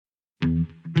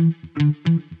Welcome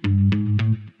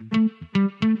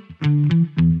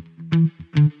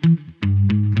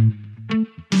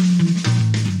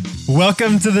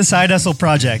to the Side Hustle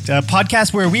Project, a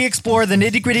podcast where we explore the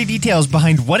nitty-gritty details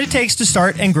behind what it takes to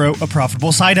start and grow a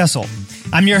profitable side hustle.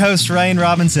 I'm your host, Ryan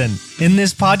Robinson. In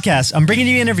this podcast, I'm bringing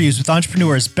you interviews with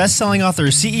entrepreneurs, best-selling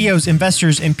authors, CEOs,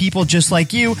 investors, and people just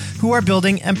like you who are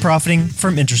building and profiting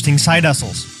from interesting side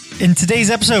hustles. In today's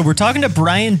episode, we're talking to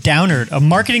Brian Downard, a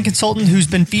marketing consultant who's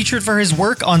been featured for his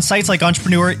work on sites like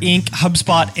Entrepreneur, Inc.,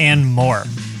 HubSpot, and more.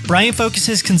 Brian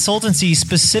focuses consultancy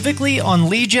specifically on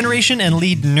lead generation and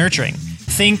lead nurturing.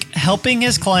 Think helping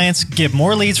his clients get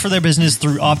more leads for their business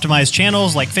through optimized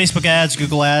channels like Facebook ads,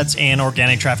 Google ads, and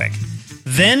organic traffic.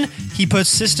 Then he puts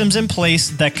systems in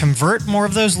place that convert more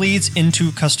of those leads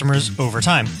into customers over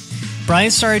time.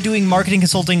 Brian started doing marketing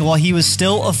consulting while he was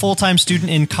still a full-time student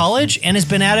in college and has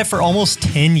been at it for almost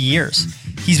 10 years.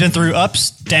 He's been through ups,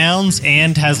 downs,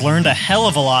 and has learned a hell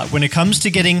of a lot when it comes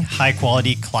to getting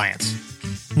high-quality clients.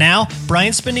 Now,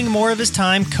 Brian's spending more of his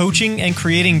time coaching and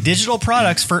creating digital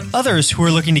products for others who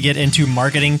are looking to get into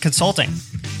marketing consulting.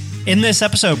 In this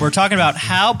episode, we're talking about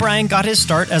how Brian got his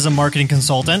start as a marketing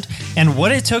consultant and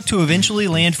what it took to eventually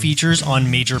land features on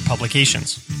major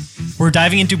publications. We're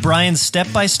diving into Brian's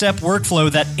step-by-step workflow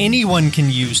that anyone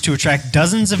can use to attract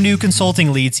dozens of new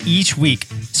consulting leads each week,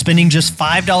 spending just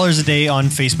 $5 a day on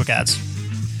Facebook ads.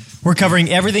 We're covering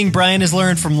everything Brian has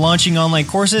learned from launching online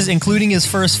courses, including his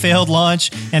first failed launch,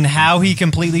 and how he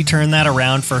completely turned that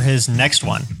around for his next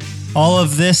one. All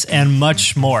of this and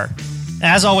much more.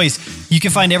 As always, you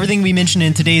can find everything we mentioned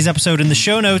in today's episode in the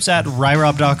show notes at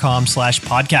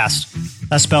ryrob.com/podcast.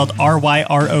 That's spelled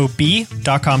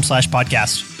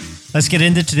RYROB.com/podcast. Let's get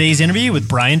into today's interview with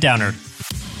Brian Downard.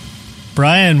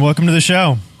 Brian, welcome to the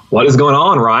show. What is going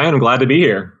on, Ryan? I'm glad to be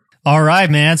here. All right,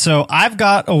 man. So I've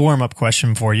got a warm-up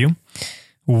question for you.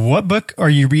 What book are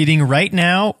you reading right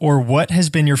now, or what has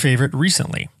been your favorite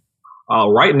recently?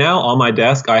 Right now on my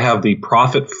desk, I have the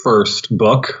Profit First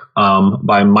book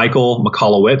by Michael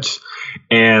Michalowicz.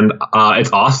 And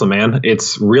it's awesome, man.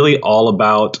 It's really all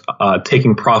about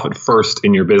taking profit first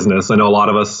in your business. I know a lot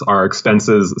of us, our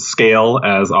expenses scale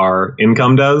as our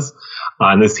income does.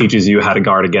 And this teaches you how to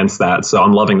guard against that. So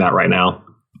I'm loving that right now.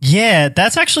 Yeah,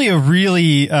 that's actually a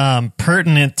really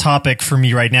pertinent topic for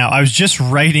me right now. I was just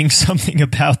writing something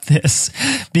about this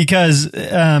because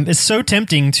it's so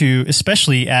tempting to,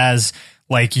 especially as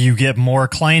like you get more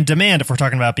client demand, if we're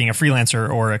talking about being a freelancer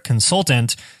or a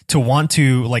consultant, to want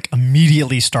to like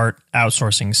immediately start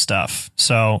outsourcing stuff.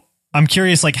 So I'm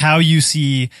curious like how you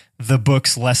see the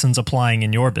book's lessons applying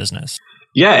in your business.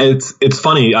 Yeah, it's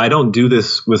funny. I don't do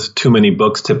this with too many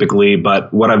books typically,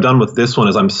 but what I've done with this one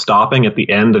is I'm stopping at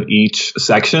the end of each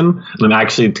section and I'm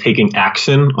actually taking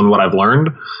action on what I've learned.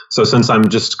 So since I'm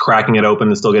just cracking it open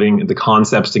and still getting the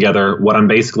concepts together, what I'm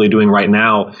basically doing right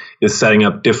now is setting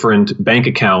up different bank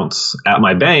accounts at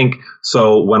my bank.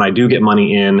 So when I do get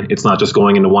money in, it's not just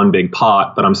going into one big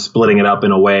pot, but I'm splitting it up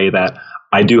in a way that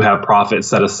I do have profit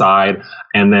set aside,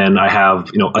 and then I have,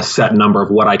 a set number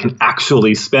of what I can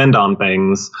actually spend on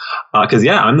things. Because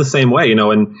I'm the same way,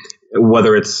 and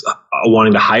whether it's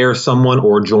wanting to hire someone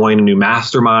or join a new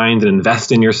mastermind and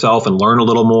invest in yourself and learn a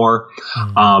little more,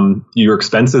 your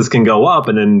expenses can go up.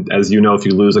 And then, as you know, if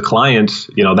you lose a client,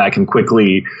 that can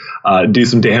quickly do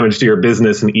some damage to your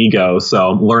business and ego.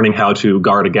 So learning how to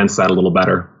guard against that a little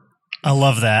better. I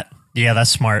love that. Yeah,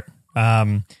 that's smart.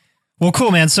 Well,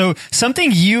 cool, man. So something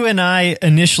you and I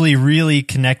initially really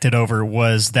connected over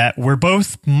was that we're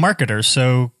both marketers.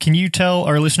 So can you tell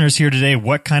our listeners here today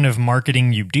what kind of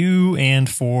marketing you do and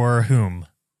for whom?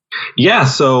 Yeah.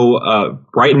 So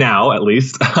right now, at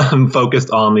least, I'm focused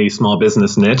on the small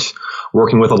business niche,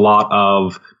 working with a lot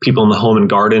of people in the home and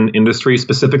garden industry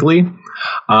specifically.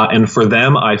 And for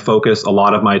them, I focus a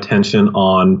lot of my attention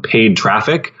on paid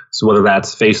traffic. So whether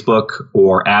that's Facebook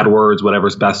or AdWords,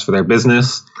 whatever's best for their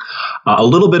business. A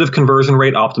little bit of conversion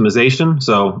rate optimization.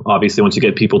 So obviously, once you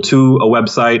get people to a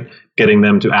website, getting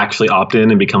them to actually opt in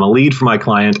and become a lead for my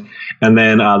client. And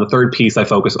then the third piece I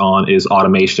focus on is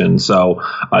automation. So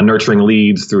nurturing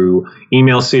leads through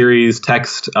email series,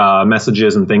 text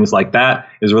messages, and things like that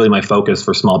is really my focus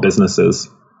for small businesses.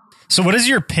 So what does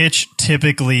your pitch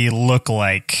typically look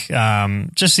like?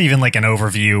 Just even like an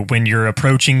overview when you're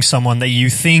approaching someone that you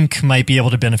think might be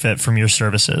able to benefit from your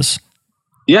services.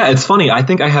 Yeah, it's funny. I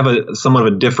think I have somewhat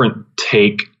of a different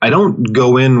take. I don't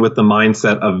go in with the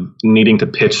mindset of needing to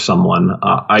pitch someone.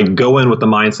 I go in with the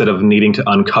mindset of needing to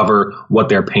uncover what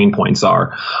their pain points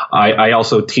are. I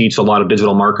also teach a lot of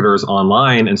digital marketers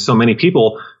online, and so many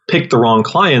people pick the wrong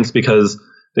clients because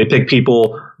They pick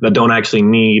people that don't actually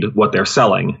need what they're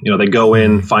selling. They go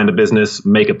in, find a business,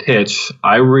 make a pitch.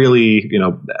 I really,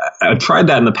 I've tried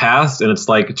that in the past, and it's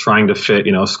like trying to fit,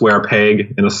 a square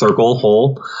peg in a circle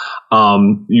hole.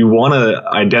 You want to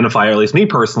identify, or at least me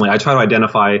personally, I try to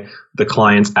identify the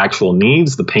client's actual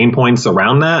needs, the pain points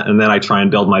around that, and then I try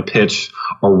and build my pitch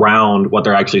around what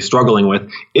they're actually struggling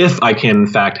with, if I can in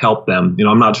fact help them.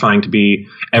 I'm not trying to be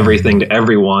everything to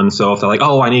everyone. So if they're like,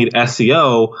 oh, I need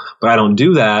SEO, but I don't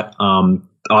do that,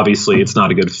 obviously it's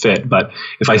not a good fit. But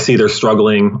if I see they're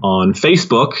struggling on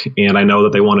Facebook and I know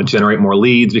that they want to generate more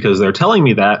leads because they're telling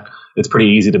me that, it's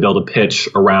pretty easy to build a pitch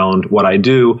around what I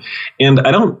do. And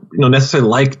I don't necessarily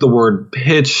like the word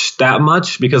pitch that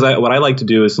much, because what I like to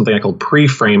do is something I call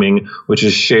pre-framing, which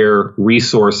is share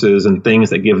resources and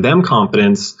things that give them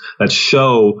confidence, that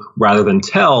show rather than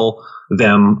tell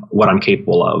them what I'm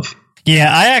capable of. Yeah,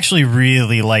 I actually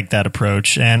really like that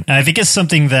approach. And I think it's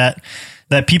something that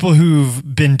people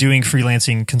who've been doing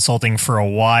freelancing consulting for a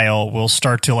while will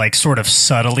start to sort of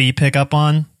subtly pick up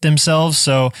on themselves.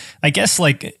 So I guess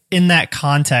in that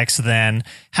context, then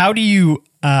how do you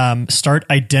start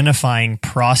identifying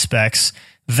prospects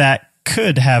that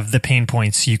could have the pain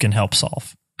points you can help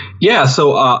solve? Yeah.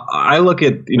 So I look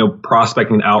at,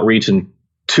 prospecting and outreach in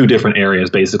two different areas,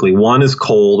 basically. One is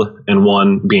cold and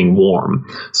one being warm.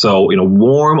 So,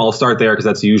 warm, I'll start there because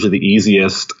that's usually the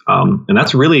easiest. And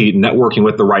that's really networking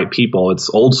with the right people. It's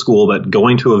old school, but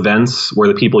going to events where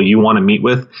the people you want to meet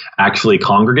with actually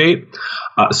congregate.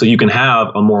 So you can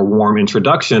have a more warm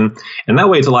introduction. And that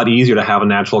way it's a lot easier to have a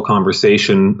natural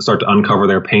conversation, start to uncover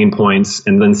their pain points,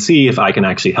 and then see if I can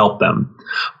actually help them.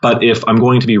 But if I'm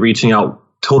going to be reaching out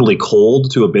totally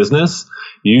cold to a business,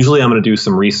 usually I'm going to do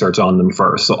some research on them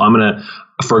first. So I'm going to,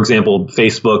 for example,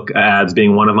 Facebook ads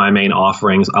being one of my main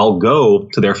offerings, I'll go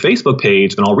to their Facebook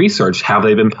page and I'll research, have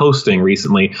they been posting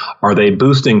recently? Are they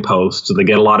boosting posts? Do they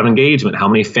get a lot of engagement? How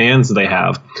many fans do they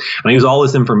have? And I use all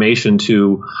this information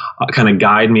to kind of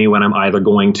guide me when I'm either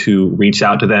going to reach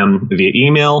out to them via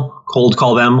email, cold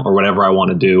call them, or whatever I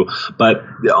want to do. But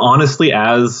honestly,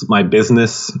 as my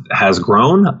business has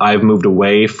grown, I've moved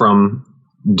away from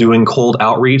doing cold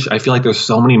outreach. I feel like there's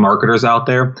so many marketers out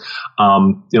there.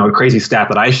 A crazy stat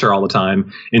that I share all the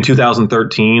time. In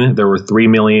 2013, there were 3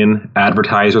 million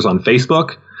advertisers on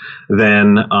Facebook.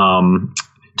 Then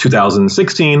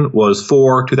 2016 was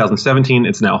 4. 2017,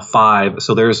 it's now 5.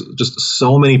 So there's just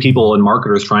so many people and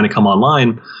marketers trying to come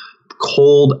online.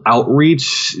 Cold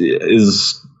outreach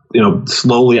is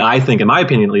slowly, I think, in my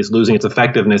opinion at least, losing its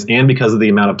effectiveness. And because of the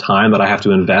amount of time that I have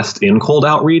to invest in cold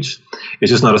outreach, it's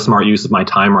just not a smart use of my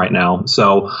time right now.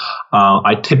 So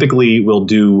I typically will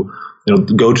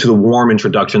go to the warm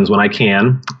introductions when I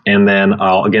can, and then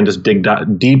I'll again just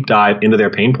deep dive into their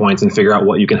pain points and figure out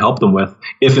what you can help them with,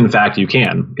 if in fact you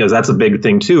can, because that's a big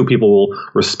thing too. People will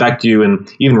respect you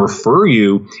and even refer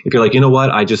you if you're like, what,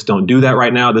 I just don't do that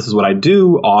right now. This is what I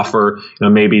do offer.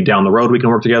 Maybe down the road we can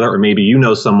work together, or maybe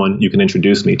someone you can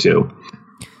introduce me to.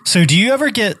 So do you ever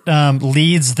get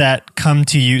leads that come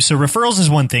to you? So referrals is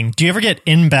one thing. Do you ever get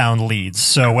inbound leads?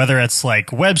 So whether it's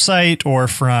website or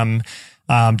from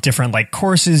different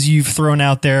courses you've thrown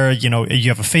out there, you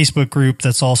have a Facebook group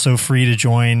that's also free to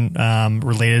join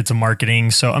related to marketing.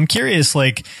 So I'm curious,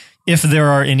 if there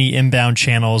are any inbound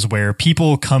channels where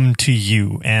people come to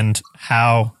you, and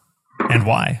how and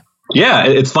why. Yeah,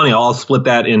 it's funny. I'll split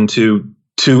that into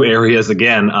two areas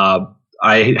again.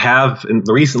 I have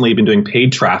recently been doing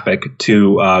paid traffic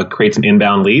to create some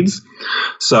inbound leads.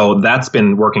 So that's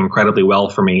been working incredibly well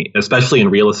for me, especially in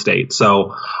real estate.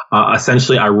 So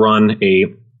essentially, I run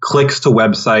a clicks to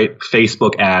website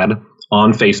Facebook ad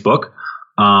on Facebook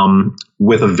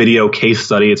with a video case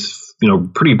study. It's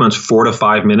pretty much 4 to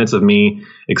 5 minutes of me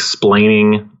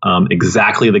explaining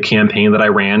exactly the campaign that I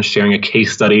ran, sharing a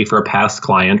case study for a past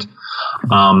client.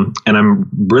 And I'm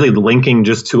really linking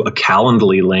just to a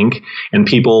Calendly link, and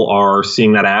people are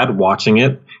seeing that ad, watching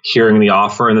it, hearing the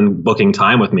offer, and then booking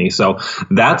time with me. So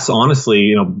that's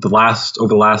honestly, over the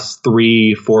last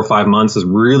 3, 4, 5 months is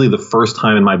really the first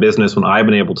time in my business when I've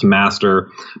been able to master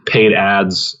paid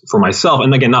ads for myself.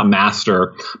 And again, not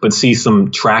master, but see some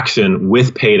traction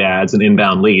with paid ads and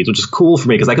inbound leads, which is cool for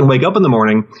me because I can wake up in the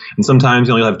morning and sometimes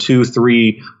you'll have 2,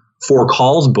 3, 4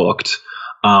 calls booked.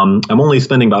 I'm only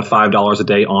spending about $5 a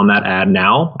day on that ad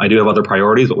now. I do have other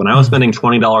priorities, but when I was spending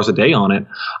 $20 a day on it,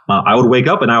 I would wake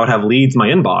up and I would have leads in my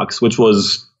inbox, which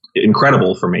was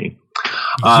incredible for me.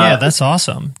 Yeah, that's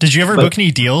awesome. Did you ever book any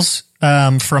deals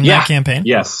from that campaign?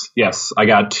 Yes. I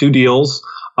got 2 deals.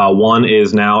 One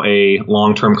is now a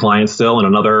long-term client still, and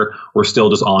another we're still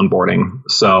just onboarding.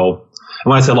 So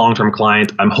when I say long-term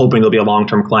client, I'm hoping they'll be a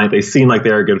long-term client. They seem like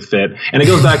they're a good fit. And it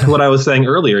goes back to what I was saying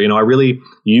earlier. I really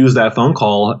use that phone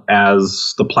call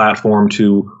as the platform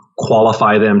to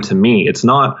qualify them to me. It's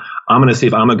not, I'm going to see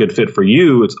if I'm a good fit for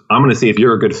you. It's, I'm going to see if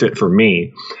you're a good fit for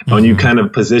me. And when you kind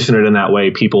of position it in that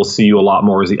way, people see you a lot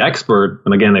more as the expert.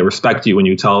 And again, they respect you when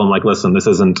you tell them, like, listen, this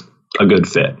isn't a good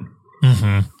fit.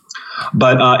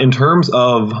 But in terms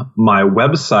of my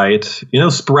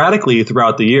website, sporadically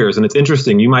throughout the years, and it's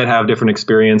interesting, you might have different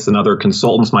experience and other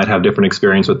consultants might have different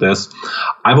experience with this.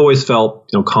 I've always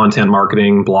felt, content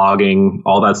marketing, blogging,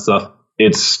 all that stuff,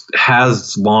 it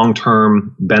has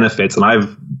long-term benefits, and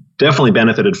I've definitely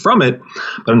benefited from it.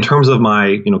 But in terms of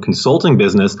my, consulting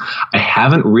business, I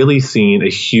haven't really seen a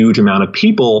huge amount of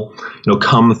people,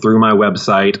 come through my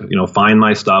website, find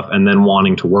my stuff and then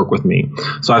wanting to work with me.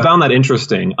 So I found that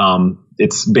interesting.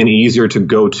 It's been easier to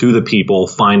go to the people,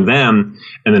 find them,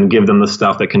 and then give them the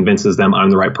stuff that convinces them I'm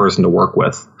the right person to work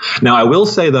with. Now, I will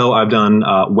say, though, I've done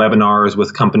webinars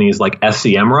with companies like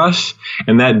SEMrush,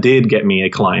 and that did get me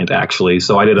a client, actually.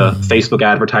 So I did a Facebook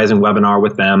advertising webinar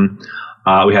with them.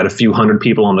 We had a few hundred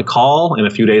people on the call, and a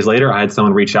few days later, I had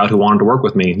someone reach out who wanted to work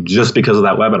with me just because of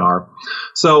that webinar.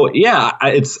 So yeah,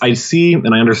 I see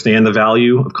and I understand the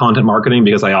value of content marketing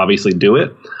because I obviously do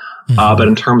it. But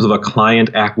in terms of a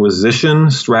client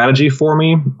acquisition strategy for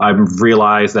me, I've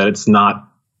realized that it's not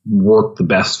worked the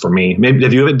best for me. Maybe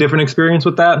have you had a different experience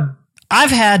with that?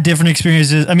 I've had different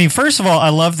experiences. I mean, first of all, I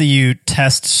love that you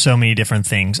test so many different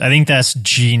things. I think that's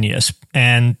genius.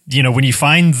 And, when you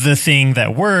find the thing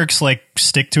that works, like,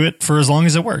 stick to it for as long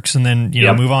as it works and then,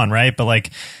 move on, right? But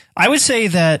I would say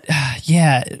that,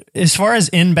 as far as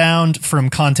inbound from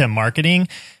content marketing,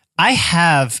 I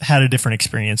have had a different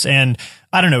experience. And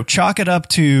I don't know, chalk it up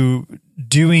to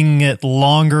doing it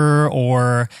longer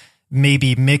or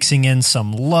maybe mixing in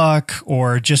some luck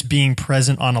or just being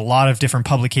present on a lot of different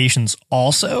publications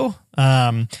also.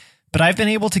 But I've been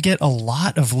able to get a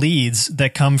lot of leads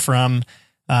that come from,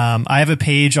 I have a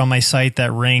page on my site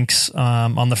that ranks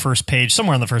on the first page,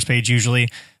 somewhere on the first page usually,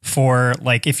 for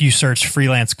if you search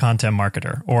freelance content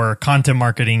marketer or content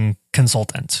marketing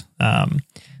consultant.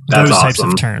 Those types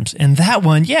of terms. And that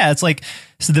one, it's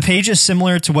so the page is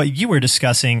similar to what you were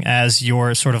discussing as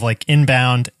your sort of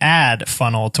inbound ad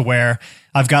funnel, to where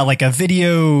I've got a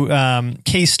video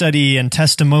case study and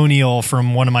testimonial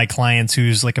from one of my clients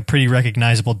who's a pretty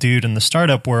recognizable dude in the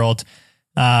startup world.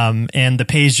 And the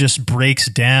page just breaks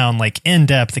down in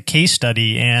depth the case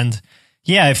study. And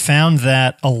I found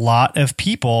that a lot of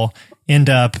people end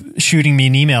up shooting me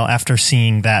an email after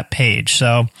seeing that page.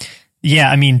 So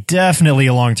yeah, I mean, definitely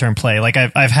a long-term play.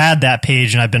 I've had that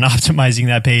page and I've been optimizing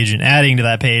that page and adding to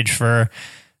that page for,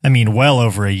 well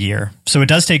over a year. So it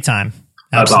does take time.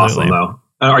 Absolutely. That's awesome, though.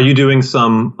 Are you doing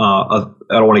some, I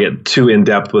don't want to get too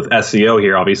in-depth with SEO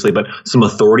here, obviously, but some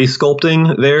authority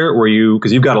sculpting there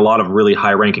because you've got a lot of really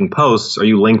high-ranking posts. Are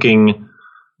you linking,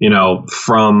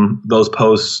 from those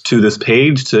posts to this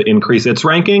page to increase its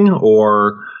ranking?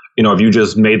 Or have you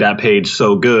just made that page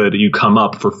so good you come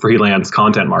up for freelance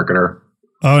content marketer?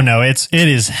 Oh no, it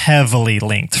is heavily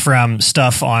linked from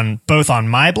stuff on both on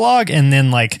my blog and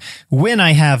then when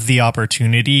I have the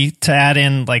opportunity to add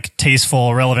in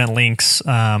tasteful, relevant links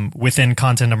within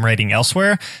content I'm writing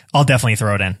elsewhere, I'll definitely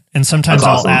throw it in. And sometimes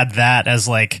I'll add that as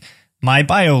my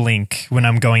bio link when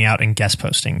I'm going out and guest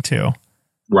posting too.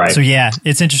 Right. So yeah,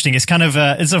 it's interesting. It's kind of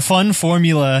it's a fun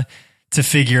formula to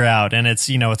figure out, and it's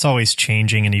it's always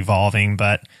changing and evolving,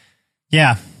 but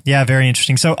yeah, very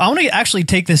interesting. So I want to actually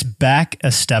take this back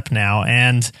a step now,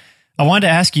 and I wanted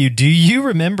to ask you, do you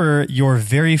remember your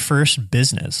very first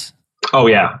business? Oh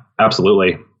yeah,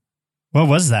 absolutely. What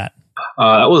was that?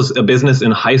 That was a business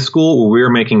in high school where we were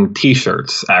making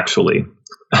t-shirts, actually.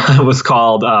 It was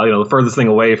called, the furthest thing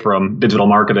away from digital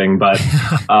marketing, but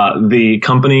the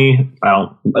company,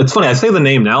 it's funny, I say the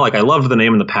name now, I loved the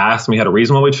name in the past, and we had a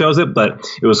reason why we chose it, but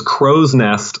it was Crow's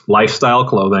Nest Lifestyle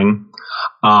Clothing.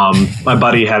 My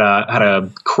buddy had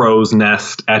a crow's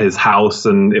nest at his house,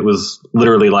 and it was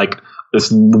literally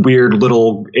this weird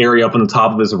little area up on the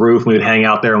top of his roof, and we would hang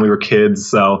out there when we were kids.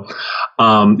 So,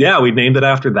 we named it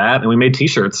after that, and we made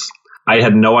t-shirts. I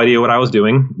had no idea what I was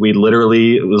doing.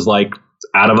 It was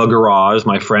out of a garage.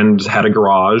 My friend had a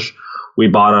garage. We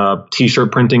bought a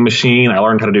t-shirt printing machine. I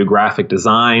learned how to do graphic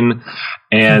design.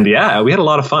 And we had a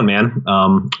lot of fun, man.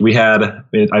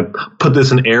 I put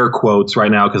this in air quotes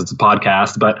right now because it's a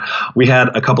podcast, but we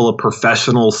had a couple of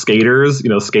professional skaters,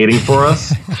 skating for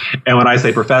us. And when I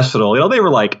say professional, they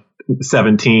were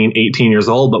 17, 18 years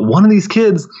old. But one of these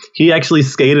kids, he actually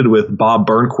skated with Bob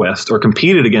Burnquist or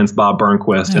competed against Bob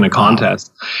Burnquist in a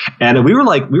contest. And we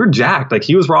were jacked. Like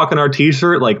he was rocking our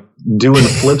t-shirt, like doing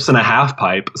flips in a half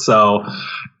pipe. So,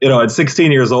 at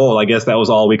 16 years old, I guess that was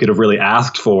all we could have really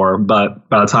asked for. But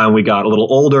by the time we got a little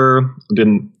older,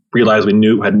 didn't realize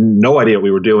had no idea what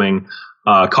we were doing.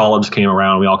 College came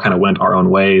around, we all kind of went our own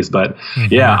ways. But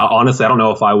yeah, honestly, I don't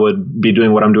know if I would be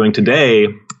doing what I'm doing today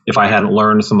if I hadn't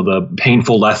learned some of the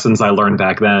painful lessons I learned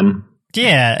back then.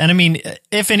 Yeah. And I mean,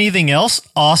 if anything else,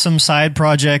 awesome side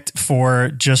project for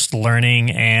just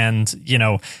learning, and,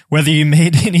 whether you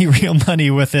made any real money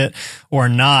with it or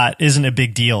not isn't a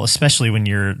big deal, especially when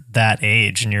you're that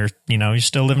age and you're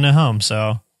still living at home.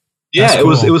 So yeah, it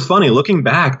was funny. Looking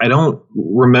back, I don't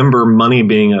remember money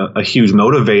being a huge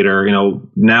motivator.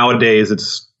 Nowadays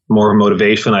it's more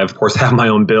motivation. I, of course, have my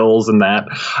own bills and that.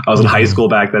 I was in high school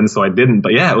back then, so I didn't.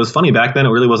 But yeah, it was funny. Back then, it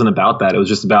really wasn't about that. It was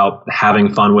just about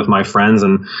having fun with my friends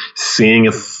and seeing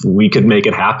if we could make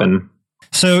it happen.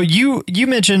 So you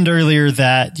mentioned earlier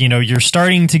that, you're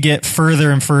starting to get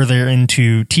further and further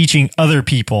into teaching other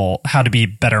people how to be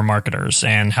better marketers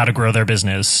and how to grow their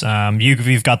business.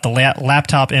 You've got the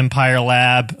Laptop Empire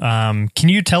Lab. Can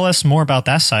you tell us more about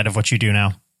that side of what you do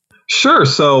now? Sure.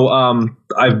 So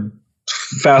I've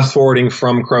fast forwarding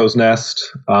from Crow's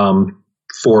Nest.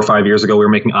 4 or 5 years ago, we were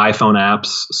making iPhone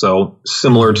apps. So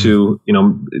similar to,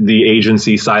 the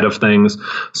agency side of things.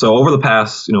 So over the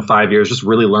past, 5 years, just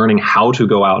really learning how to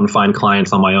go out and find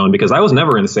clients on my own, because I was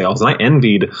never in sales. And I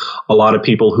envied a lot of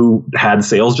people who had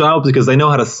sales jobs because they know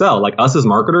how to sell. Like us as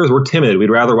marketers, we're timid. We'd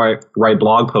rather write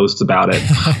blog posts about it.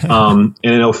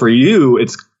 And, for you,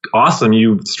 it's awesome.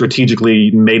 You strategically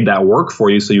made that work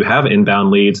for you. So you have inbound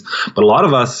leads, but a lot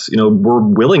of us, we're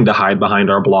willing to hide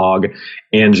behind our blog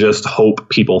and just hope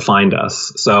people find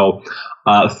us. So,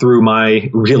 through my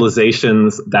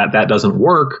realizations that doesn't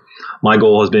work, my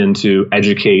goal has been to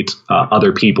educate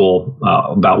other people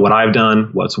about what I've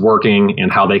done, what's working,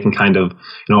 and how they can kind of,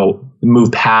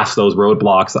 move past those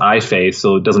roadblocks that I face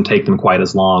so it doesn't take them quite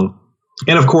as long.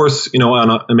 And of course,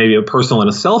 on maybe a personal and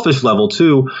a selfish level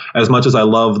too, as much as I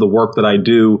love the work that I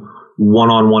do,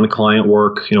 one-on-one client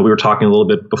work, we were talking a little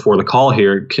bit before the call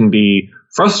here, it can be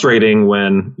frustrating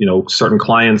when, certain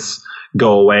clients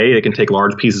go away. It can take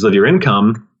large pieces of your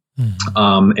income.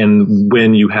 And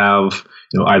when you have,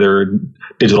 either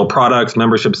digital products,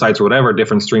 membership sites, or whatever,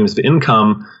 different streams of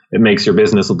income, it makes your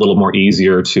business a little more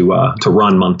easier to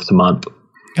run month to month.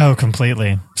 Oh,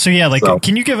 completely. So yeah,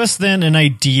 can you give us then an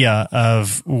idea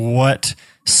of what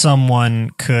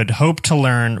someone could hope to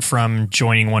learn from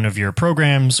joining one of your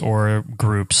programs or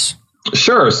groups?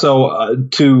 Sure. So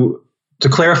to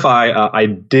clarify, I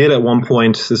did at one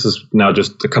point, this is now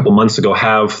just a couple months ago,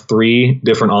 have 3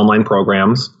 different online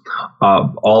programs.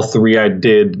 All 3, I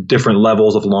did different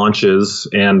levels of launches.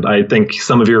 And I think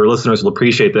some of your listeners will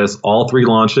appreciate this. All 3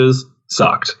 launches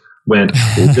sucked. Went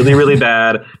really, really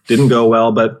bad, didn't go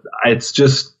well, but it's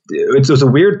a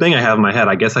weird thing I have in my head.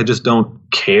 I guess I just don't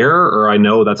care, or I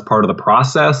know that's part of the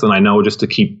process, and I know just to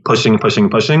keep pushing.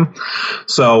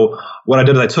 So what I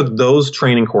did is I took those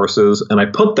training courses and I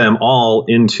put them all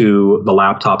into the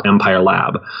Laptop Empire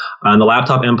Lab. And the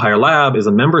Laptop Empire Lab is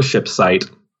a membership site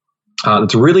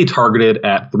it's really targeted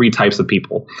at 3 types of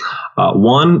people.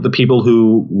 One, the people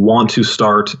who want to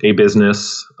start a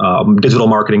business, digital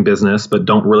marketing business, but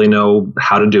don't really know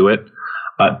how to do it.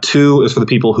 2 is for the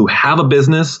people who have a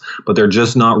business, but they're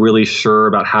just not really sure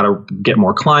about how to get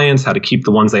more clients, how to keep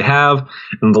the ones they have.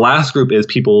 And the last group is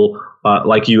people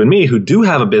like you and me who do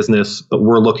have a business, but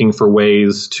we're looking for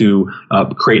ways to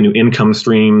create new income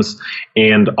streams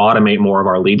and automate more of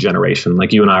our lead generation,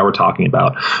 like you and I were talking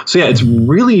about. So yeah, it's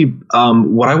really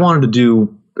what I wanted to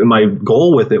do. My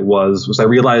goal with it was I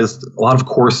realized a lot of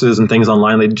courses and things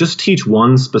online, they just teach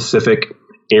one specific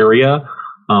area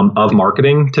of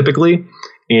marketing typically.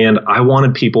 And I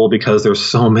wanted people, because there's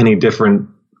so many different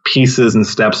pieces and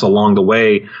steps along the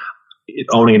way,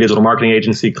 owning a digital marketing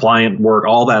agency, client work,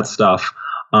 all that stuff.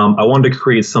 I wanted to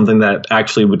create something that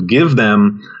actually would give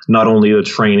them not only the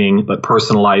training, but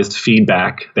personalized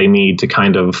feedback they need to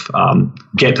kind of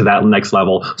get to that next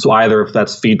level. So either if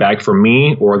that's feedback from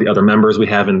me or the other members we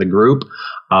have in the group,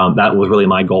 that was really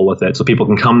my goal with it. So people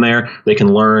can come there, they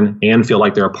can learn and feel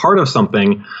like they're a part of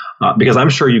something, because I'm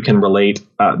sure you can relate.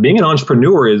 Being an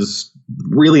entrepreneur is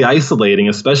really isolating,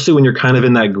 especially when you're kind of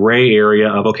in that gray area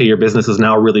of, okay, your business is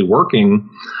now really working.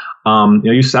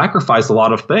 You sacrifice a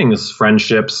lot of things,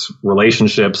 friendships,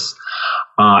 relationships.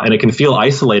 And it can feel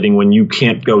isolating when you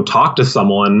can't go talk to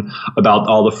someone about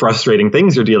all the frustrating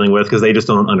things you're dealing with because they just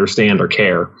don't understand or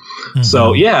care. Mm-hmm.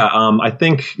 So I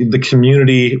think the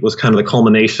community was kind of the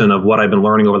culmination of what I've been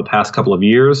learning over the past couple of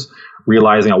years,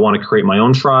 realizing I want to create my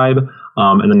own tribe,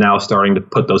 and then now starting to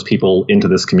put those people into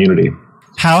this community.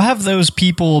 How have those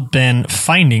people been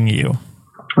finding you?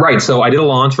 Right. So I did a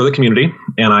launch for the community,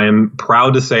 and I am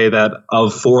proud to say that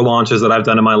of 4 launches that I've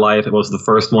done in my life, it was the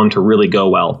first one to really go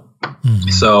well. Mm-hmm.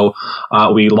 So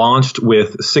we launched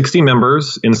with 60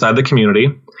 members inside the community,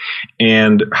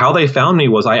 and how they found me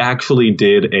was I actually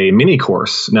did a mini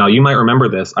course. Now, you might remember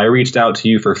this. I reached out to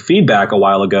you for feedback a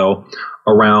while ago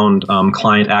around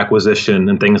client acquisition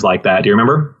and things like that. Do you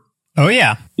remember? Oh,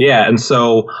 yeah. Yeah. And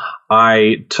so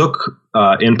I took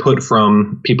input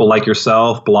from people like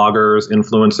yourself, bloggers,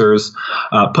 influencers,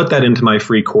 put that into my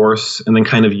free course, and then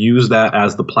kind of use that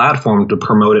as the platform to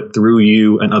promote it through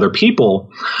you and other people.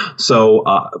 So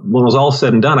when it was all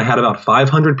said and done, I had about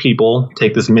 500 people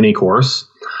take this mini course.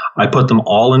 I put them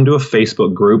all into a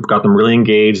Facebook group, got them really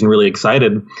engaged and really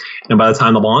excited. And by the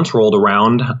time the launch rolled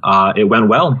around, it went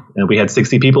well. And we had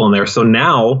 60 people in there. So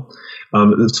now,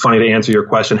 it's funny to answer your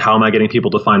question, how am I getting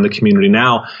people to find the community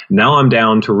now? Now I'm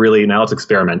down to now it's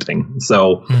experimenting.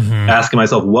 So asking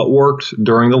myself what worked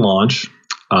during the launch.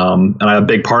 And a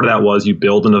big part of that was you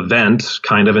build an event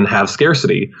kind of and have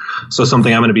scarcity. So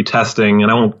something I'm going to be testing,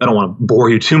 and I don't want to bore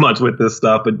you too much with this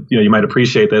stuff, but you might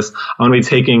appreciate this. I'm going to be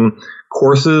taking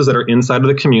courses that are inside of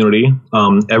the community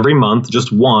every month,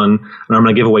 just one, and I'm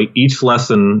going to give away each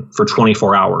lesson for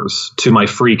 24 hours to my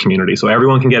free community. So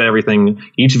everyone can get everything,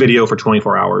 each video for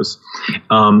 24 hours.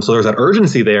 So there's that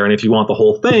urgency there. And if you want the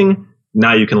whole thing,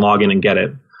 now you can log in and get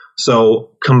it.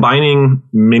 So combining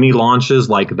mini launches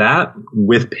like that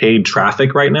with paid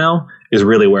traffic right now is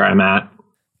really where I'm at.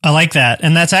 I like that.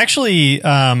 And that's actually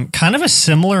kind of a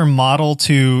similar model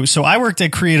to, so I worked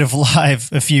at Creative Live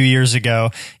a few years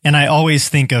ago, and I always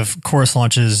think of course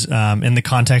launches in the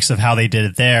context of how they did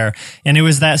it there. And it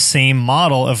was that same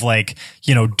model of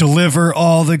deliver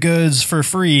all the goods for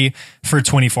free for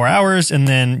 24 hours. And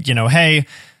then, hey,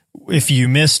 if you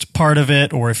missed part of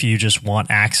it, or if you just want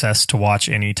access to watch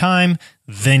anytime,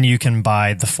 then you can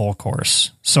buy the full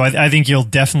course. So I think you'll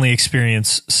definitely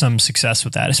experience some success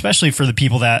with that, especially for the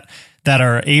people that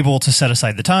are able to set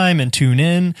aside the time and tune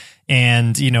in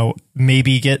and,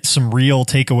 maybe get some real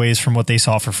takeaways from what they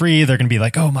saw for free. They're going to be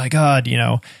like, oh my God,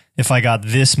 if I got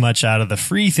this much out of the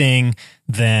free thing,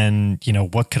 then,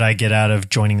 what could I get out of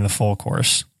joining the full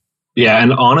course? Yeah.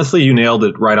 And honestly, you nailed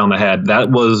it right on the head.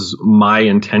 That was my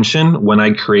intention when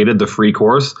I created the free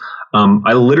course.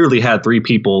 I literally had 3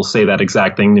 people say that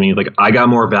exact thing to me. Like, I got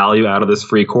more value out of this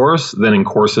free course than in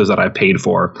courses that I paid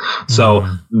for. So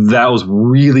that was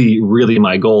really, really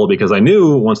my goal, because I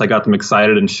knew once I got them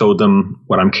excited and showed them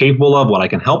what I'm capable of, what I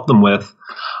can help them with,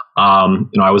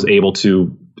 I was able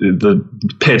to, the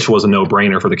pitch was a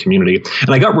no-brainer for the community.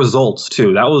 And I got results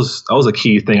too. That was a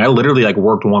key thing. I literally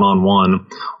worked one-on-one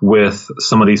with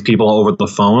some of these people over the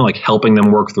phone, helping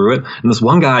them work through it. And this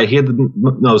one guy, he had the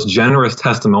most generous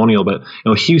testimonial, but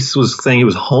he was saying he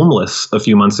was homeless a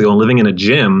few months ago and living in a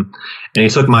gym, and he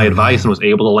took my advice and was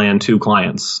able to land 2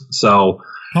 clients. So,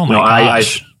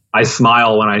 I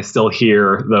smile when I still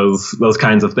hear those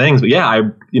kinds of things. But yeah, I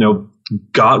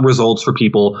got results for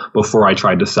people before I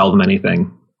tried to sell them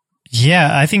anything.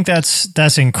 Yeah, I think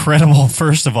that's incredible.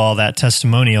 First of all, that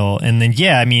testimonial. And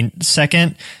then,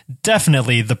 second,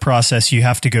 definitely the process you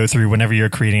have to go through whenever you're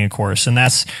creating a course. And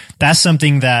that's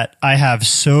something that I have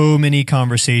so many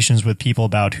conversations with people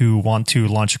about who want to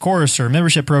launch a course or a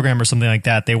membership program or something like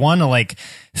that. They want to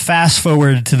fast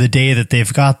forward to the day that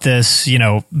they've got this,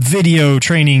 video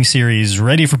training series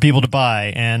ready for people to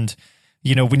buy. And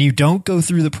when you don't go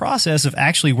through the process of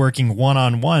actually working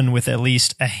one-on-one with at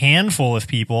least a handful of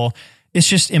people, it's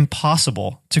just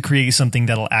impossible to create something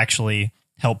that'll actually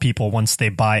help people once they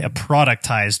buy a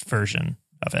productized version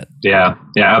of it. Yeah,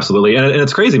 absolutely. And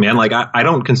it's crazy, man. I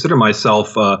don't consider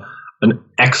myself an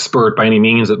expert by any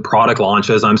means at product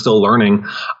launches. I'm still learning.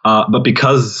 But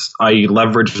because I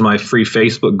leveraged my free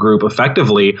Facebook group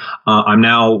effectively, I'm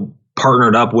now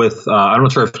partnered up with, I'm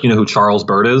not sure if you know who Charles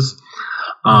Bird is.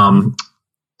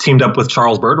 Teamed up with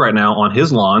Charles Bird right now on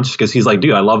his launch, because he's like,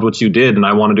 dude, I loved what you did and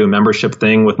I want to do a membership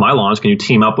thing with my launch. Can you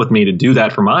team up with me to do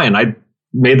that for mine? I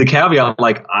made the caveat,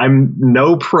 I'm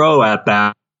no pro at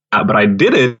that, but I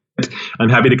did it. I'm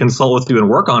happy to consult with you and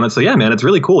work on it. So yeah, man, it's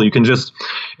really cool. You can just,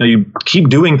 you keep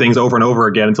doing things over and over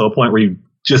again until a point where you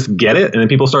just get it, and then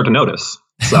people start to notice.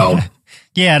 So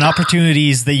yeah, and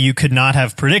opportunities that you could not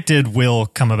have predicted will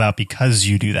come about because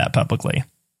you do that publicly.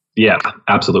 Yeah,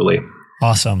 absolutely.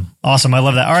 Awesome. I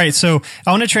love that. All right. So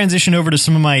I want to transition over to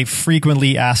some of my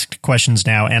frequently asked questions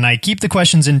now. And I keep the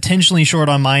questions intentionally short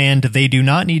on my end. They do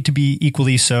not need to be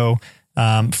equally so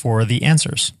for the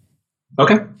answers.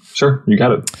 Okay. Sure. You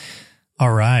got it.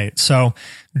 All right. So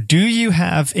do you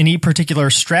have any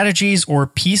particular strategies or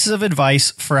pieces of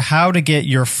advice for how to get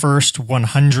your first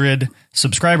 100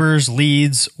 subscribers,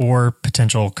 leads, or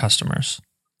potential customers?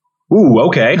 Ooh,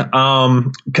 okay.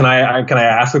 Can I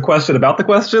ask a question about the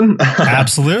question?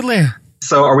 Absolutely.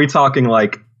 So are we talking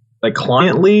like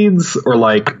client leads or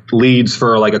like leads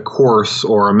for like a course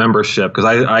or a membership? Because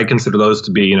I consider those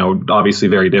to be, obviously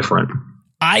very different.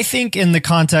 I think in the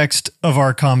context of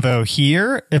our convo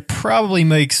here, it probably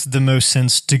makes the most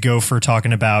sense to go for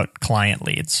talking about client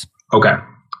leads. Okay,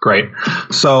 great.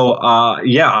 So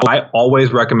I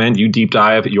always recommend you deep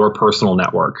dive your personal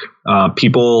network.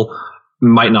 People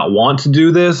might not want to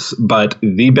do this, but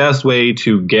the best way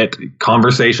to get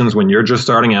conversations when you're just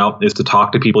starting out is to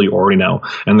talk to people you already know.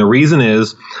 And the reason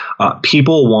is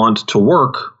people want to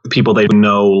work with people they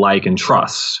know, like, and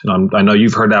trust. I know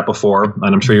you've heard that before, and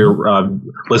I'm sure your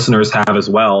listeners have as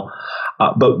well.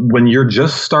 But when you're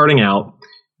just starting out,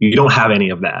 you don't have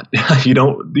any of that. You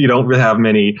don't have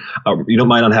many. You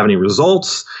might not have any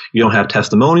results. You don't have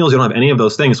testimonials. You don't have any of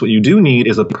those things. What you do need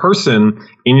is a person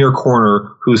in your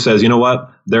corner who says, you know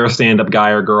what, they're a stand-up guy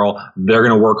or girl. They're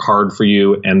going to work hard for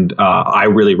you, and I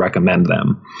really recommend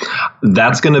them.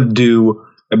 That's going to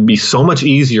be so much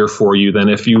easier for you than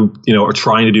if you are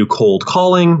trying to do cold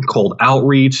calling, cold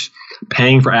outreach,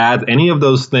 paying for ads. Any of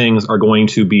those things are going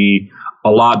to be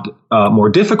a lot more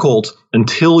difficult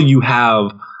until you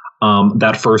have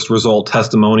that first result,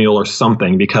 testimonial or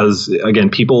something, because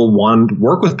again, people want to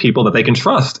work with people that they can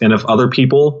trust. And if other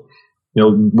people,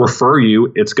 refer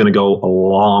you, it's going to go a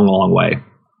long, long way.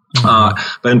 But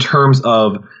in terms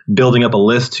of building up a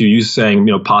list to you saying,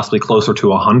 possibly closer to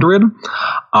 100,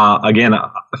 again,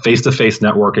 face-to-face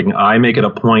networking, I make it a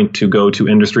point to go to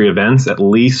industry events at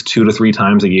least 2 to 3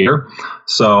 times a year.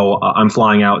 So I'm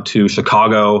flying out to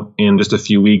Chicago in just a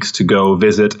few weeks to go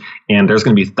visit, and there's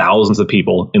going to be thousands of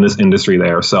people in this industry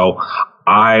there. So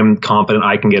I'm confident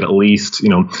I can get at least,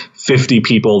 50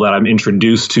 people that I'm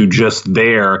introduced to just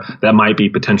there that might be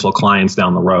potential clients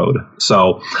down the road.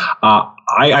 So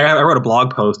I wrote a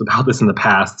blog post about this in the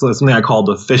past. So it's something I call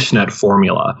the fishnet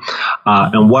formula.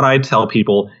 And what I tell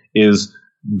people is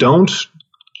don't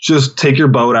just take your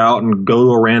boat out and go to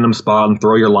a random spot and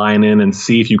throw your line in and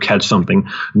see if you catch something.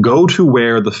 Go to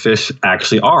where the fish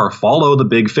actually are. Follow the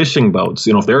big fishing boats.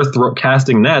 If they're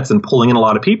casting nets and pulling in a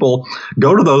lot of people,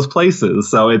 go to those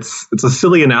places. So it's a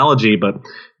silly analogy, but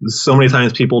so many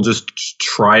times people just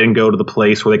try and go to the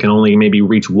place where they can only maybe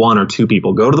reach 1 or 2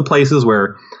 people. Go to the places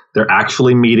where they're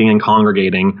actually meeting and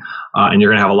congregating, and you're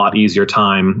going to have a lot easier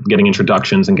time getting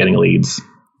introductions and getting leads.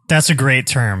 That's a great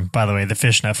term, by the way, the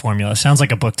fishnet formula. Sounds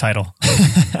like a book title.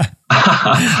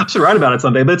 I should write about it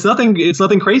someday, but it's nothing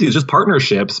crazy. It's just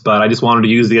partnerships. But I just wanted to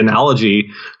use the analogy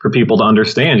for people to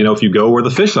understand, if you go where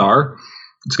the fish are,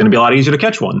 it's going to be a lot easier to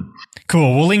catch one.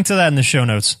 Cool. We'll link to that in the show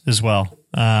notes as well.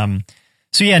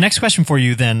 So next question for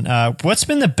you then. What's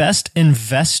been the best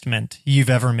investment you've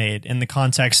ever made in the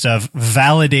context of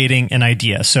validating an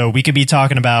idea? So we could be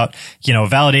talking about,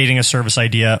 validating a service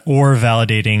idea or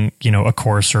validating, a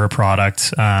course or a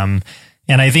product. And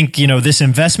I think, this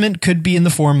investment could be in the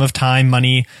form of time,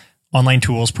 money, online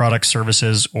tools, products,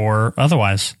 services, or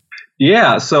otherwise.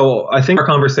 Yeah. So I think our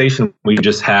conversation we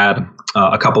just had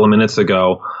a couple of minutes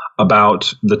ago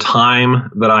about the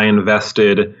time that I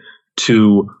invested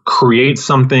to create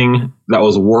something that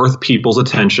was worth people's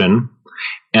attention,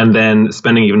 and then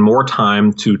spending even more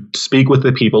time to speak with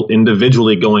the people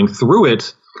individually going through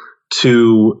it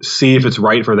to see if it's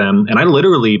right for them. And I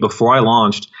literally, before I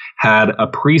launched, had a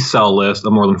pre-sell list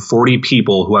of more than 40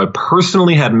 people who I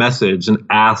personally had messaged and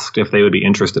asked if they would be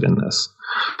interested in this.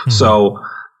 Mm-hmm. So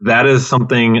that is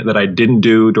something that I didn't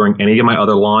do during any of my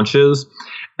other launches.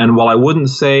 And while I wouldn't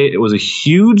say it was a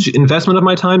huge investment of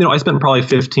my time, I spent probably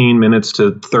 15 minutes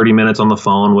to 30 minutes on the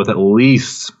phone with at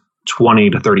least 20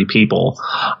 to 30 people,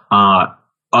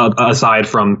 aside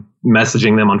from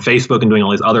messaging them on Facebook and doing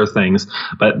all these other things.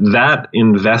 But that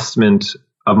investment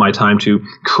of my time to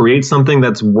create something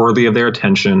that's worthy of their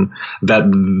attention, that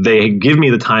they give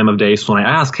me the time of day. So when I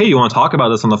ask, hey, you want to talk about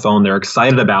this on the phone? They're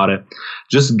excited about it.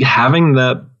 Just having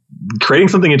that, creating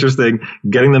something interesting,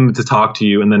 getting them to talk to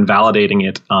you, and then validating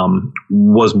it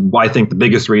was, I think, the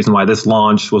biggest reason why this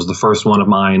launch was the first one of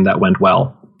mine that went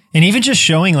well. And even just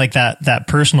showing like that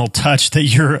personal touch that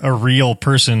you're a real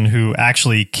person who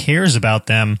actually cares about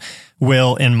them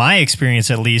will, in my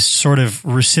experience at least, sort of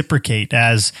reciprocate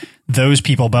as those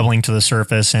people bubbling to the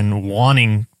surface and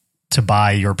wanting to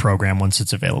buy your program once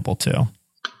it's available too.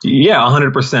 Yeah,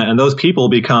 100%. And those people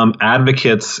become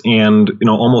advocates and,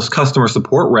 almost customer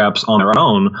support reps on their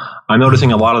own. I'm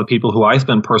noticing a lot of the people who I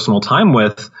spend personal time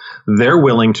with, they're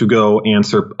willing to go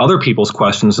answer other people's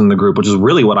questions in the group, which is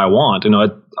really what I want.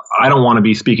 I don't want to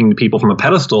be speaking to people from a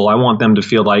pedestal. I want them to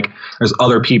feel like there's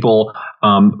other people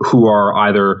who are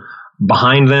either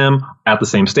behind them, at the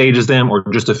same stage as them, or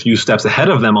just a few steps ahead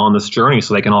of them on this journey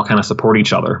so they can all kind of support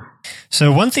each other.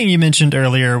 So one thing you mentioned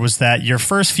earlier was that your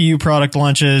first few product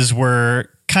launches were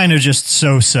kind of just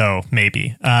so-so,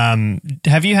 maybe.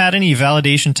 Have you had any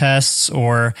validation tests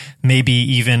or maybe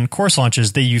even course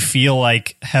launches that you feel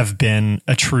like have been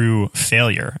a true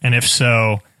failure? And if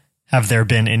so, have there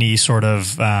been any sort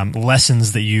of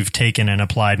lessons that you've taken and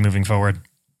applied moving forward?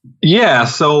 Yeah.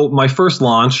 So my first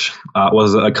launch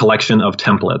was a collection of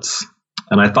templates.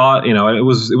 And I thought, it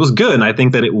was good. And I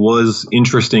think that it was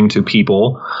interesting to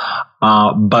people.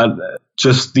 But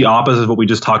just the opposite of what we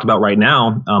just talked about right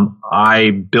now, I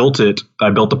built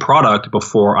the product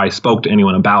before I spoke to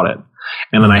anyone about it.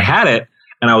 And then I had it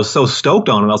and I was so stoked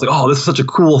on it. I was like, oh, this is such a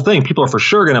cool thing. People are for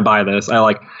sure going to buy this.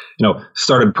 I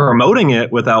started promoting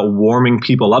it without warming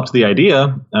people up to the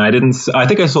idea. And I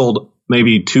think I sold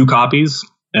maybe 2 copies.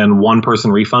 And 1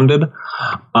 person refunded.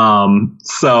 And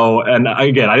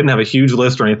again, I didn't have a huge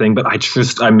list or anything, but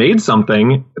I made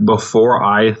something before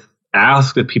I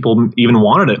asked if people even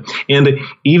wanted it. And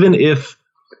even if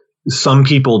some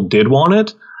people did want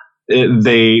it,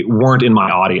 they weren't in my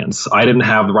audience. I didn't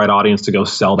have the right audience to go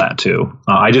sell that to.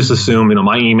 I just assumed,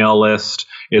 my email list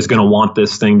is going to want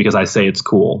this thing because I say it's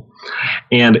cool.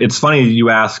 And it's funny you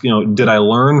ask, did I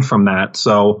learn from that?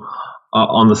 So,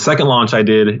 on the second launch I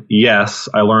did, yes,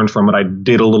 I learned from it. I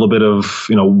did a little bit of,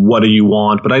 what do you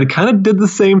want? But I kind of did the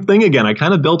same thing again. I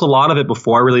kind of built a lot of it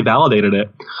before I really validated it.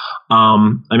 I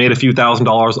made a few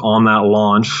 $1,000s on that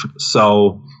launch.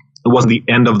 So it wasn't the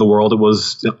end of the world. It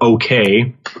was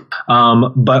okay.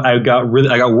 But I got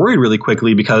worried really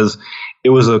quickly because it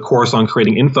was a course on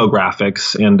creating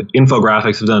infographics, and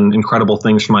infographics have done incredible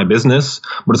things for my business,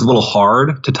 but it's a little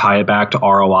hard to tie it back to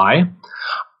ROI.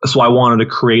 So I wanted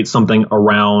to create something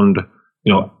around,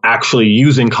 actually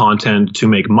using content to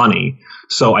make money.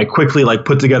 So I quickly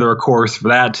put together a course for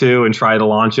that too and tried to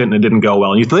launch it, and it didn't go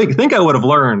well. And you think I would have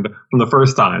learned from the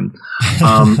first time.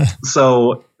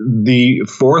 So the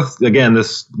fourth, again,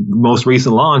 this most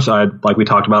recent launch, like we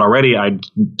talked about already, I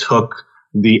took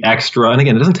the extra, and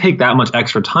again, it doesn't take that much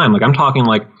extra time. I'm talking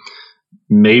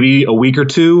maybe a week or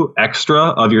 2 extra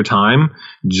of your time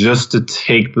just to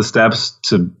take the steps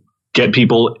to get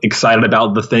people excited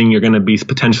about the thing you're going to be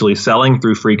potentially selling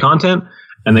through free content,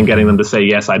 and then getting them to say,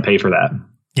 yes, I'd pay for that.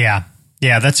 Yeah.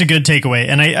 Yeah, that's a good takeaway.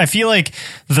 And I feel like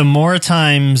the more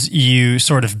times you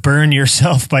sort of burn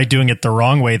yourself by doing it the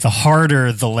wrong way, the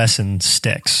harder the lesson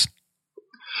sticks.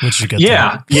 Which is a good thing.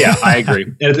 Yeah, I agree.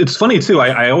 And it's funny too.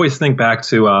 I always think back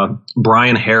to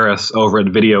Brian Harris over at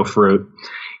Video Fruit.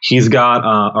 He's got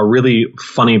a really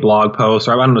funny blog post,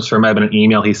 or I'm not sure, it might have been an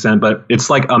email he sent, but it's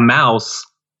like a mouse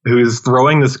who's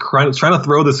trying to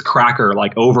throw this cracker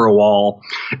over a wall,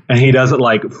 and he does it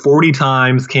 40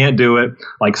 times, can't do it,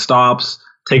 stops,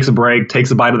 takes a break,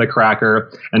 takes a bite of the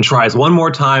cracker, and tries one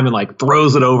more time and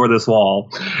throws it over this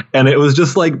wall. And it was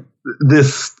just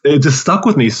this, it just stuck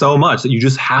with me so much that you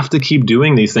just have to keep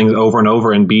doing these things over and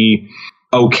over and be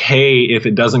okay if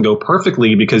it doesn't go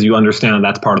perfectly, because you understand that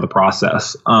that's part of the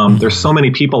process. There's so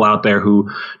many people out there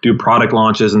who do product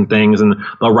launches and things, and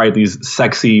they'll write these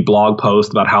sexy blog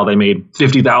posts about how they made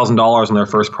 $50,000 on their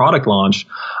first product launch.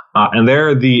 And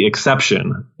they're the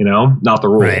exception, not the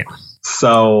rule. Right.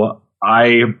 So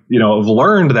I, have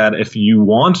learned that if you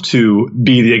want to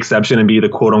be the exception and be the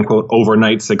quote unquote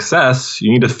overnight success,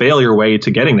 you need to fail your way to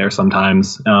getting there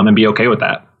sometimes, and be okay with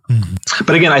that.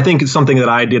 But again, I think it's something that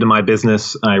I did in my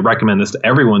business, and I recommend this to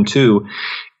everyone too,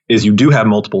 is you do have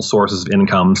multiple sources of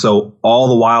income. So all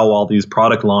the while these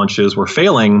product launches were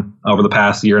failing over the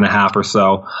past year and a half or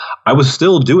so, I was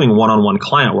still doing one-on-one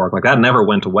client work. That never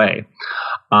went away.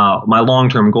 My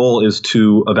long-term goal is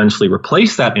to eventually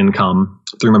replace that income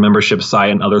through my membership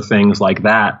site and other things like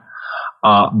that.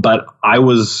 But I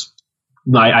was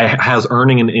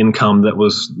earning an income that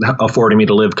was affording me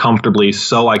to live comfortably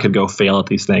so I could go fail at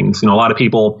these things. A lot of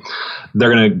people,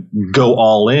 they're going to go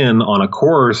all in on a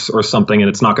course or something and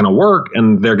it's not going to work,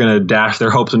 and they're going to dash their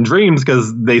hopes and dreams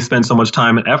because they spend so much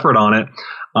time and effort on it.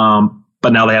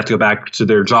 but now they have to go back to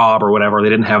their job or whatever. They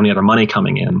didn't have any other money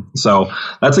coming in. So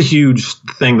that's a huge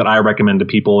thing that I recommend to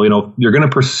people. If you're going to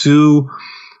pursue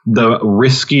the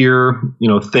riskier,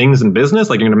 things in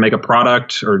business, like you're going to make a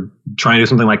product or try and do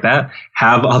something like that,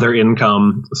 have other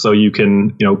income so you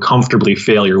can, comfortably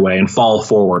fail your way and fall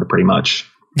forward pretty much.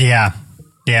 Yeah.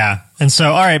 Yeah. And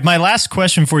so, all right, my last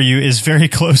question for you is very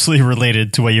closely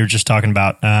related to what you were just talking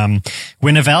about.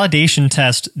 When a validation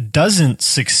test doesn't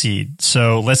succeed,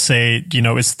 so let's say,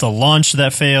 it's the launch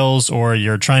that fails, or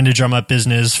you're trying to drum up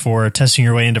business for testing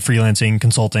your way into freelancing,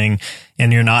 consulting,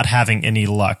 and you're not having any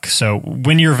luck. So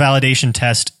when your validation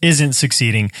test isn't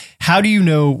succeeding, how do you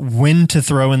know when to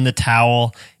throw in the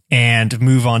towel and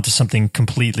move on to something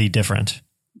completely different?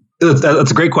 That's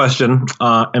a great question.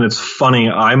 And it's funny.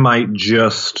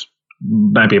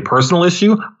 Might be a personal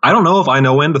issue. I don't know if I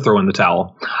know when to throw in the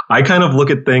towel. I kind of look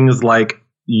at things like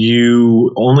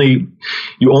you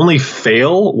only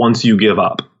fail once you give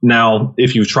up. Now,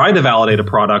 if you've tried to validate a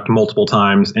product multiple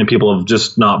times and people have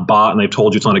just not bought and they've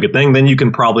told you it's not a good thing, then you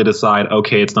can probably decide,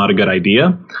 okay, it's not a good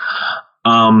idea.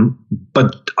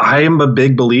 But I am a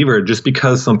big believer, just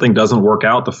because something doesn't work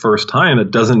out the first time,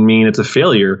 it doesn't mean it's a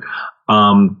failure.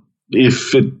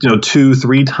 If it,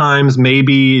 2-3 times,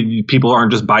 maybe people aren't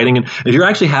just biting it. If you're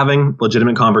actually having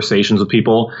legitimate conversations with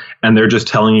people and they're just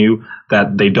telling you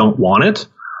that they don't want it,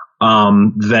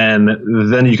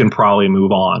 then you can probably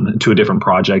move on to a different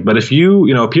project. But if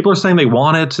people are saying they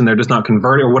want it and they're just not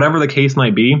converting, or whatever the case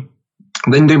might be,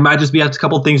 then there might just be a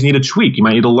couple of things you need to tweak. You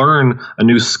might need to learn a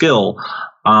new skill.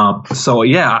 So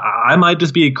yeah, I might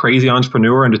just be a crazy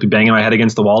entrepreneur and just be banging my head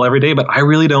against the wall every day, but I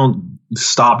really don't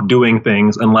stop doing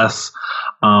things unless,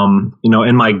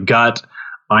 in my gut,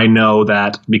 I know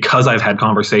that because I've had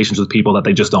conversations with people that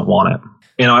they just don't want it.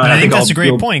 I think that's a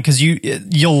great point, because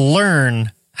you'll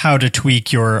learn how to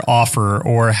tweak your offer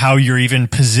or how you're even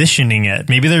positioning it.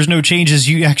 Maybe there's no changes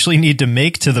you actually need to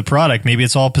make to the product. Maybe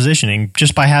it's all positioning.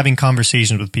 Just by having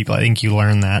conversations with people, I think you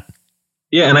learn that.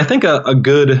 Yeah, and I think a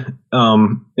good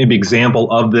maybe example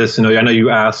of this, I know you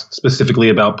asked specifically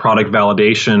about product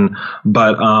validation,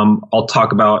 but I'll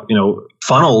talk about,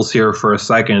 funnels here for a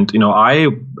second.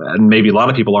 And maybe a lot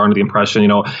of people are under the impression,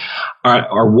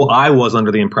 I was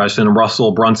under the impression,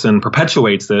 Russell Brunson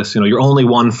perpetuates this, you're only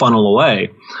one funnel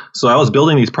away. So I was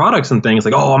building these products and things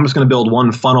like, I'm just going to build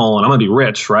one funnel and I'm going to be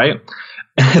rich, right?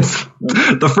 It's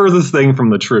the furthest thing from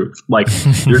the truth. Like,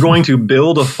 you're going to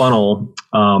build a funnel,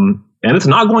 and it's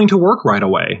not going to work right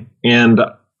away. And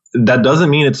that doesn't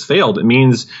mean it's failed. It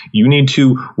means you need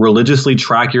to religiously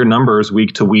track your numbers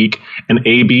week to week and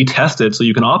A/B test it so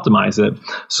you can optimize it.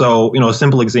 So, a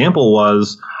simple example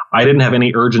was I didn't have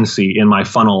any urgency in my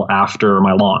funnel after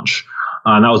my launch.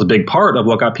 And that was a big part of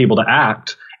what got people to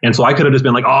act. And so I could have just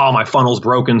been like, my funnel's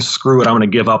broken. Screw it. I'm going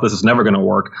to give up. This is never going to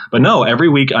work. But no, every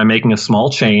week I'm making a small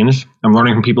change. I'm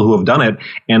learning from people who have done it.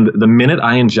 And the minute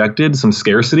I injected some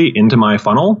scarcity into my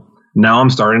funnel, now I'm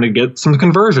starting to get some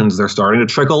conversions. They're starting to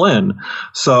trickle in.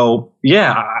 So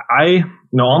yeah,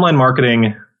 online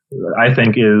marketing, I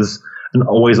think, is an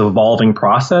always evolving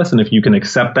process. And if you can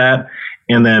accept that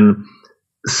and then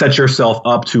set yourself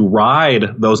up to ride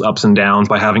those ups and downs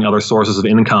by having other sources of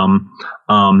income,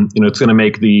 it's going to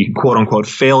make the quote unquote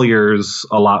failures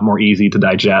a lot more easy to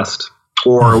digest.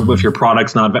 Or if your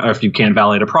product's if you can't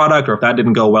validate a product, or if that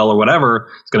didn't go well or whatever,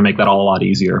 it's going to make that all a lot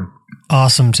easier.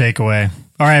 Awesome takeaway.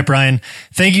 All right, Brian,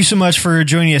 thank you so much for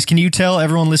joining us. Can you tell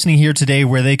everyone listening here today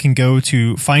where they can go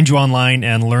to find you online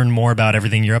and learn more about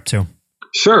everything you're up to?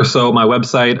 Sure. So my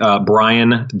website,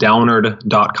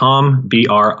 briandownard.com,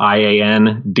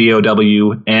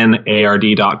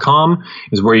 BrianDownard.com,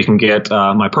 is where you can get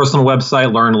my personal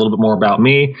website, learn a little bit more about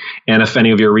me. And if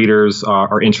any of your readers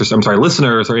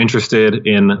listeners are interested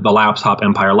in the Laptop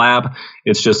Empire Lab,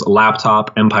 it's just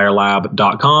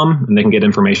laptopempirelab.com, and they can get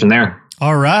information there.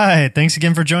 All right. Thanks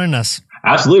again for joining us.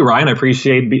 Absolutely, Ryan. I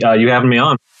appreciate you having me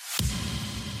on.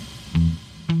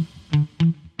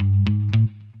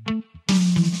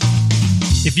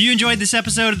 If you enjoyed this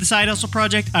episode of the Side Hustle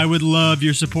Project, I would love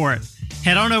your support.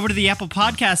 Head on over to the Apple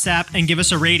Podcasts app and give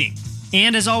us a rating.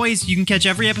 And as always, you can catch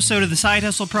every episode of the Side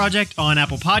Hustle Project on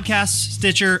Apple Podcasts,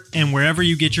 Stitcher, and wherever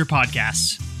you get your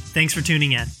podcasts. Thanks for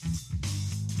tuning in.